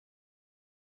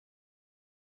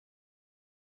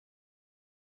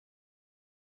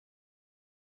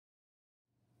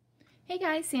Hey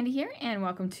guys, Sandy here, and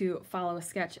welcome to Follow a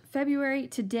Sketch February.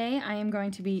 Today I am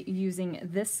going to be using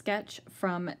this sketch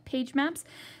from Page Maps.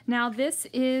 Now this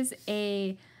is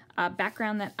a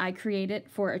background that I created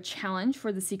for a challenge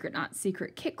for the Secret Not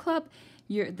Secret Kit Club.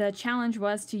 The challenge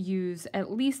was to use at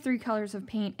least 3 colors of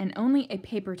paint and only a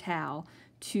paper towel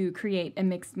to create a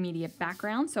mixed media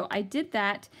background. So I did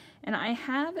that, and I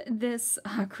have this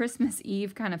Christmas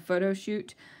Eve kind of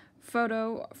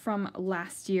photo from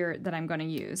last year that I'm going to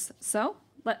use. So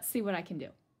let's see what I can do.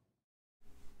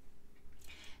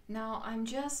 Now I'm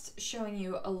just showing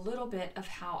you a little bit of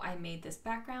how I made this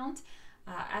background.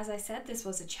 As I said, this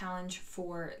was a challenge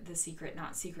for the Secret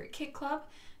Not Secret Kit Club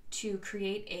to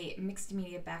create a mixed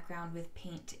media background with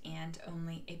paint and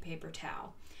only a paper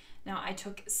towel. Now I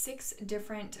took 6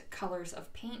 different colors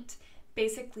of paint,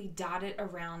 basically dotted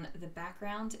around the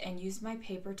background, and used my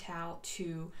paper towel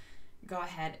to go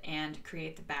ahead and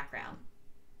create the background.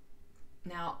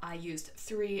 Now I used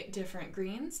 3 different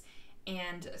greens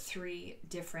and 3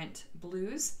 different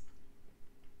blues,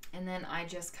 and then I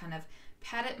just kind of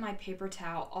patted my paper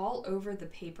towel all over the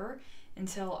paper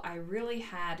until I really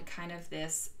had kind of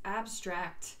this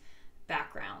abstract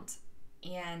background.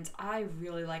 And I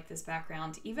really like this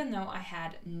background, even though I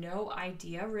had no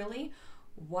idea really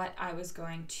what I was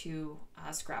going to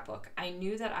scrapbook. I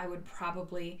knew that I would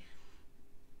probably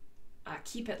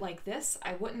keep it like this.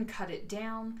 I wouldn't cut it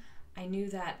down. I knew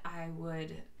that I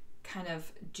would kind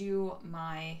of do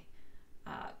my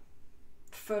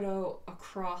photo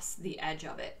across the edge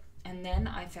of it. And then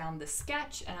I found the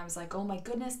sketch and I was like, oh my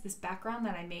goodness, this background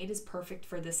that I made is perfect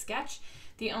for this sketch.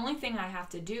 The only thing I have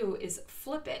to do is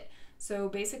flip it. So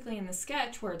basically in the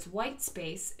sketch where it's white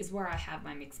space is where I have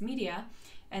my mixed media,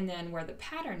 and then where the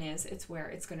pattern is, it's where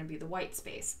it's going to be the white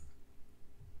space.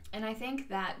 And I think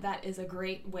that that is a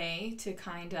great way to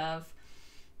kind of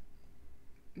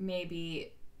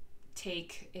maybe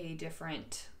take a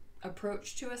different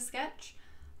approach to a sketch.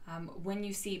 When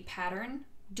you see pattern,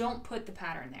 don't put the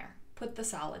pattern there. Put the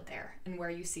solid there. And where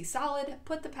you see solid,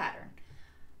 put the pattern.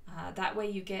 That way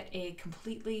you get a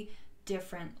completely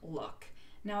different look.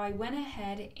 Now I went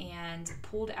ahead and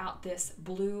pulled out this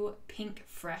blue pink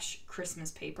fresh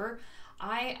Christmas paper.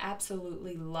 I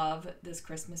absolutely love this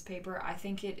Christmas paper. I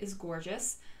think it is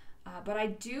gorgeous, but I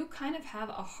do kind of have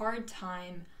a hard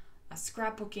time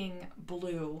scrapbooking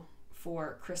blue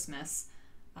for Christmas.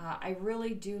 I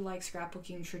really do like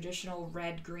scrapbooking traditional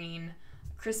red, green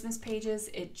Christmas pages.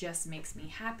 It just makes me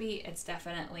happy. It's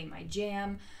definitely my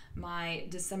jam. My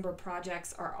December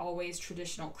projects are always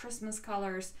traditional Christmas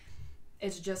colors.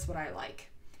 It's just what I like.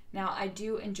 Now, I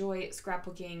do enjoy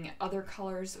scrapbooking other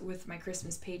colors with my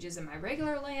Christmas pages and my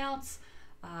regular layouts,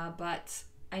 but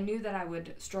I knew that I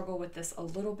would struggle with this a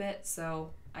little bit,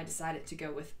 so I decided to go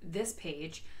with this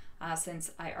page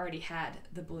since I already had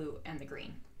the blue and the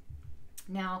green.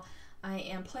 Now, I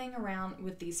am playing around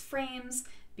with these frames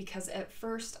because at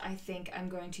first I think I'm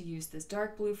going to use this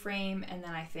dark blue frame, and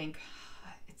then I think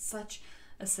it's such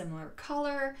a similar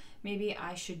color, maybe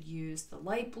I should use the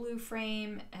light blue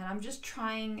frame, and I'm just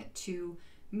trying to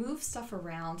move stuff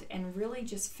around and really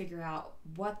just figure out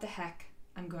what the heck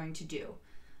I'm going to do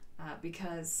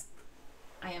because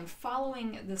I am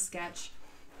following the sketch,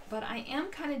 but I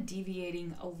am kind of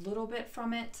deviating a little bit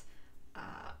from it.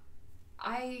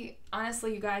 I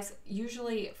honestly, you guys,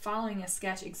 usually following a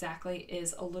sketch exactly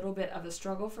is a little bit of a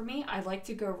struggle for me. I like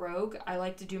to go rogue. I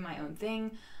like to do my own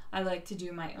thing. I like to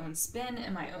do my own spin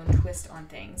and my own twist on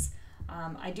things.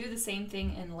 I do the same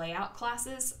thing in layout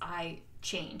classes. I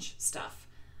change stuff.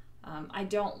 I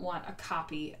don't want a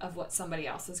copy of what somebody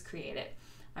else has created.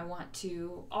 I want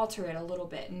to alter it a little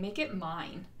bit and make it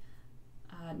mine.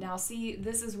 Now see,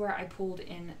 this is where I pulled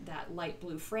in that light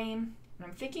blue frame, and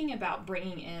I'm thinking about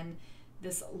bringing in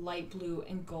this light blue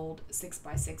and gold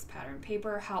 6x6 pattern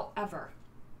paper. However,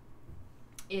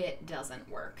 it doesn't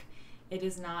work. It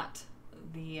is not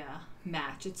the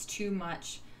match. It's too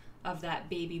much of that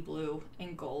baby blue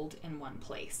and gold in one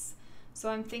place. So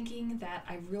I'm thinking that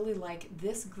I really like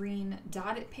this green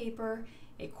dotted paper.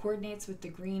 It coordinates with the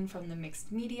green from the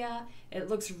mixed media. It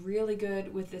looks really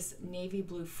good with this navy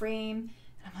blue frame.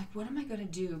 And I'm like, what am I going to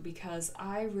do? Because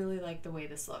I really like the way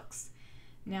this looks.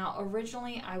 Now,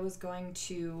 originally I was going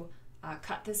to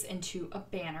cut this into a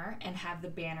banner and have the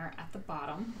banner at the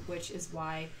bottom, which is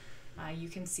why you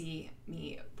can see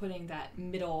me putting that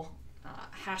middle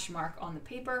hash mark on the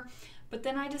paper. But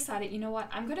then I decided, you know what,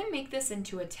 I'm going to make this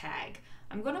into a tag.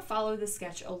 I'm going to follow the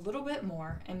sketch a little bit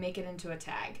more and make it into a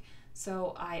tag.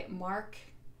 So I mark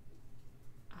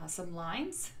some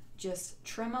lines, just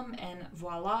trim them, and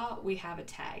voila, we have a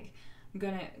tag. I'm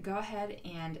going to go ahead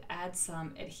and add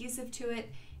some adhesive to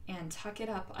it and tuck it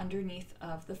up underneath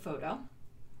of the photo.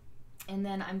 And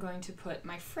then I'm going to put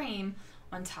my frame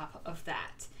on top of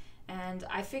that. And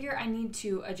I figure I need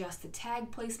to adjust the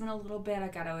tag placement a little bit. I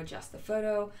got to adjust the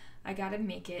photo. I got to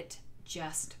make it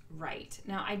just right.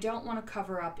 Now, I don't want to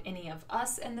cover up any of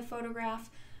us in the photograph,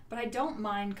 but I don't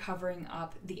mind covering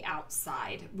up the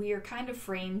outside. We are kind of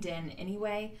framed in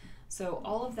anyway, so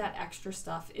all of that extra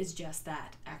stuff is just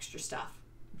that extra stuff.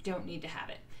 Don't need to have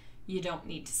it. You don't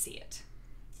need to see it.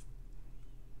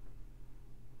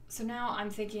 So now I'm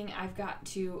thinking I've got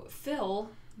to fill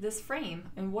this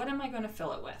frame, and what am I going to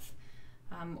fill it with?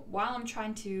 While I'm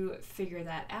trying to figure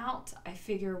that out, I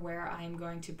figure where I'm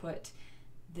going to put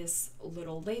this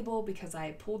little label, because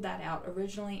I pulled that out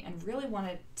originally and really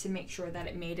wanted to make sure that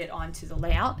it made it onto the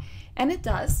layout, and it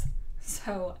does,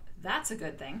 so that's a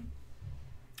good thing.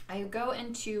 I go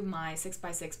into my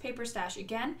 6x6 paper stash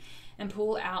again and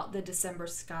pull out the December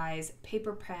Skies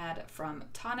paper pad from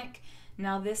Tonic.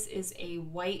 Now this is a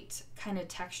white kind of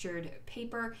textured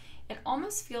paper. It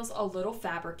almost feels a little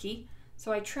fabric-y,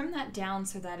 so I trim that down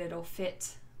so that it'll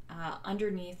fit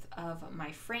underneath of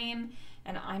my frame,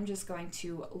 and I'm just going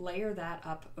to layer that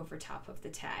up over top of the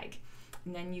tag.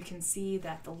 And then you can see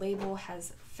that the label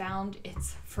has found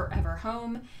its forever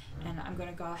home, and I'm going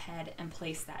to go ahead and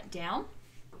place that down.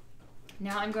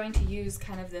 Now I'm going to use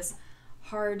kind of this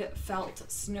hard felt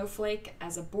snowflake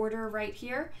as a border right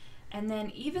here. And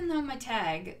then even though my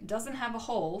tag doesn't have a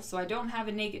hole, so I don't have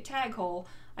a naked tag hole,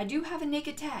 I do have a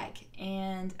naked tag.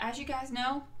 And as you guys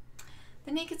know,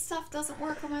 the naked stuff doesn't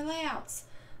work on my layouts.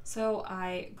 So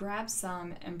I grab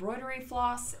some embroidery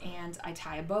floss and I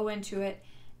tie a bow into it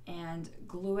and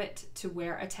glue it to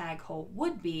where a tag hole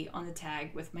would be on the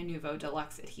tag with my Nuvo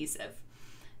Deluxe adhesive.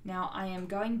 Now I am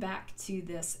going back to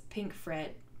this Pink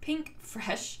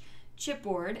Fresh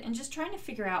chipboard and just trying to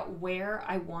figure out where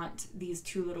I want these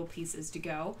two little pieces to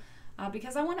go,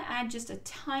 because I want to add just a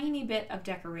tiny bit of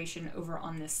decoration over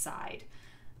on this side.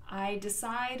 I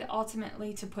decide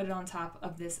ultimately to put it on top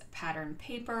of this pattern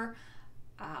paper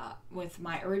with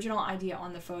my original idea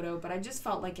on the photo, but I just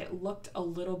felt like it looked a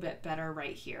little bit better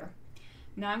right here.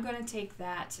 Now I'm going to take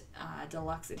that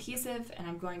deluxe adhesive and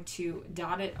I'm going to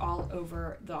dot it all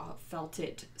over the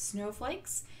felted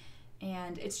snowflakes,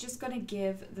 and it's just going to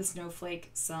give the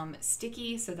snowflake some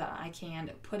sticky so that I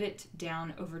can put it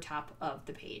down over top of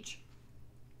the page.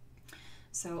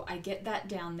 So I get that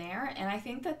down there, and I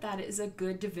think that that is a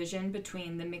good division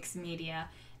between the mixed media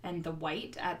and the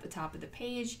white at the top of the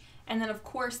page. And then of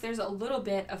course there's a little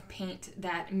bit of paint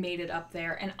that made it up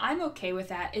there, and I'm okay with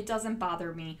that. It doesn't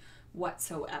bother me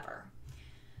whatsoever.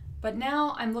 But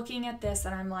now I'm looking at this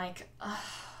and I'm like,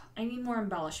 I need more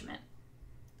embellishment.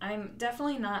 I'm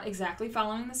definitely not exactly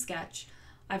following the sketch.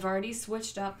 I've already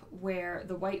switched up where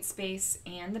the white space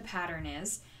and the pattern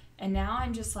is, and now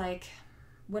I'm just like,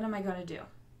 what am I going to do?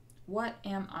 What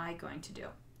am I going to do?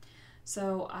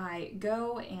 So I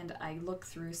go and I look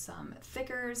through some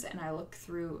thickers and I look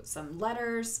through some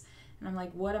letters, and I'm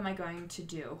like, what am I going to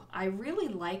do? I really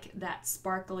like that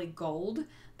sparkly gold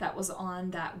that was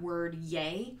on that word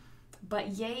yay, but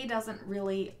yay doesn't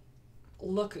really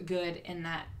look good in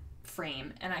that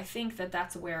frame, and I think that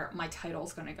that's where my title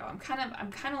is going to go. I'm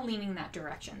kind of leaning that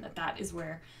direction, that is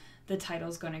where the title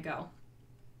is going to go.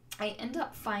 I end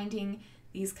up finding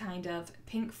these kind of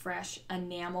Pink Fresh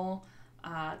enamel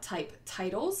type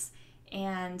titles,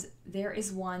 and there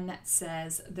is one that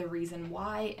says The Reason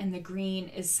Why, and the green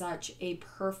is such a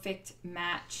perfect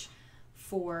match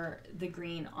for the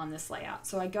green on this layout.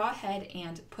 So I go ahead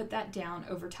and put that down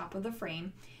over top of the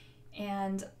frame,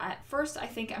 and at first I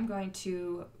think I'm going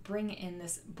to bring in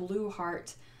this blue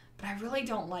heart, but I really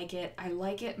don't like it. I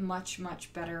like it much,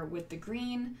 much better with the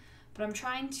green, but I'm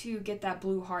trying to get that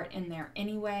blue heart in there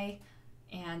anyway,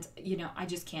 and you know, I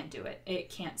just can't do it. It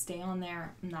can't stay on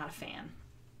there. I'm not a fan.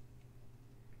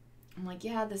 I'm like,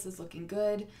 yeah, this is looking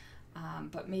good,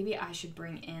 but maybe I should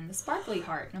bring in the sparkly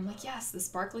heart. And I'm like, yes, the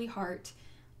sparkly heart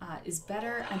is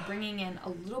better. I'm bringing in a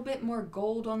little bit more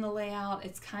gold on the layout.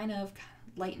 It's kind of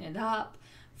lightening it up,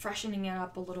 freshening it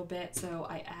up a little bit. So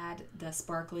I add the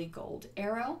sparkly gold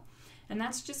arrow, and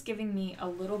that's just giving me a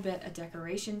little bit of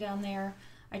decoration down there.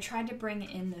 I tried to bring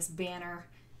in this banner,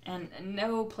 and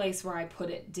no place where I put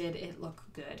it did it look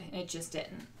good. It just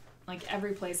didn't. Like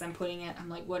every place I'm putting it, I'm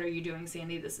like, what are you doing,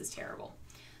 Sandy? This is terrible.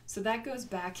 So that goes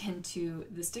back into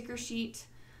the sticker sheet.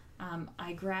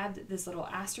 I grabbed this little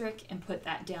asterisk and put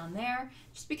that down there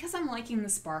just because I'm liking the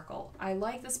sparkle. I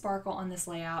like the sparkle on this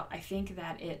layout. I think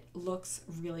that it looks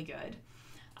really good.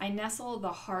 I nestle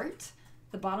the heart,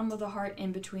 the bottom of the heart,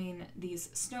 in between these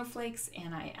snowflakes,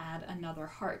 and I add another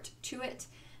heart to it.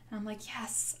 And I'm like,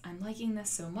 yes, I'm liking this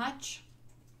so much.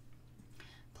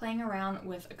 playing around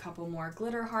with a couple more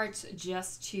glitter hearts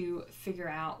just to figure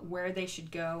out where they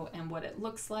should go and what it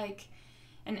looks like.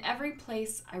 And every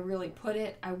place I really put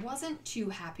it, I wasn't too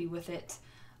happy with it.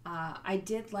 I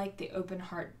did like the open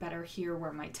heart better here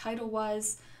where my title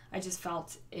was. I just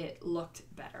felt it looked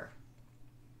better.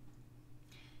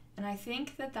 And I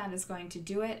think that that is going to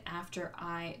do it after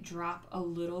I drop a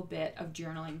little bit of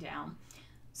journaling down.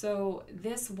 So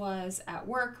this was at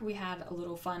work. We had a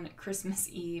little fun Christmas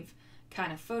Eve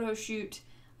kind of photo shoot.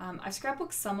 I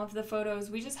scrapbooked some of the photos.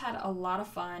 We just had a lot of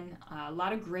fun, a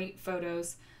lot of great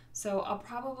photos. So I'll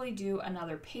probably do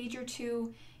another page or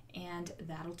two, and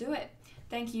that'll do it.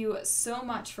 Thank you so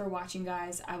much for watching,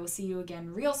 guys. I will see you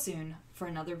again real soon for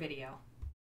another video.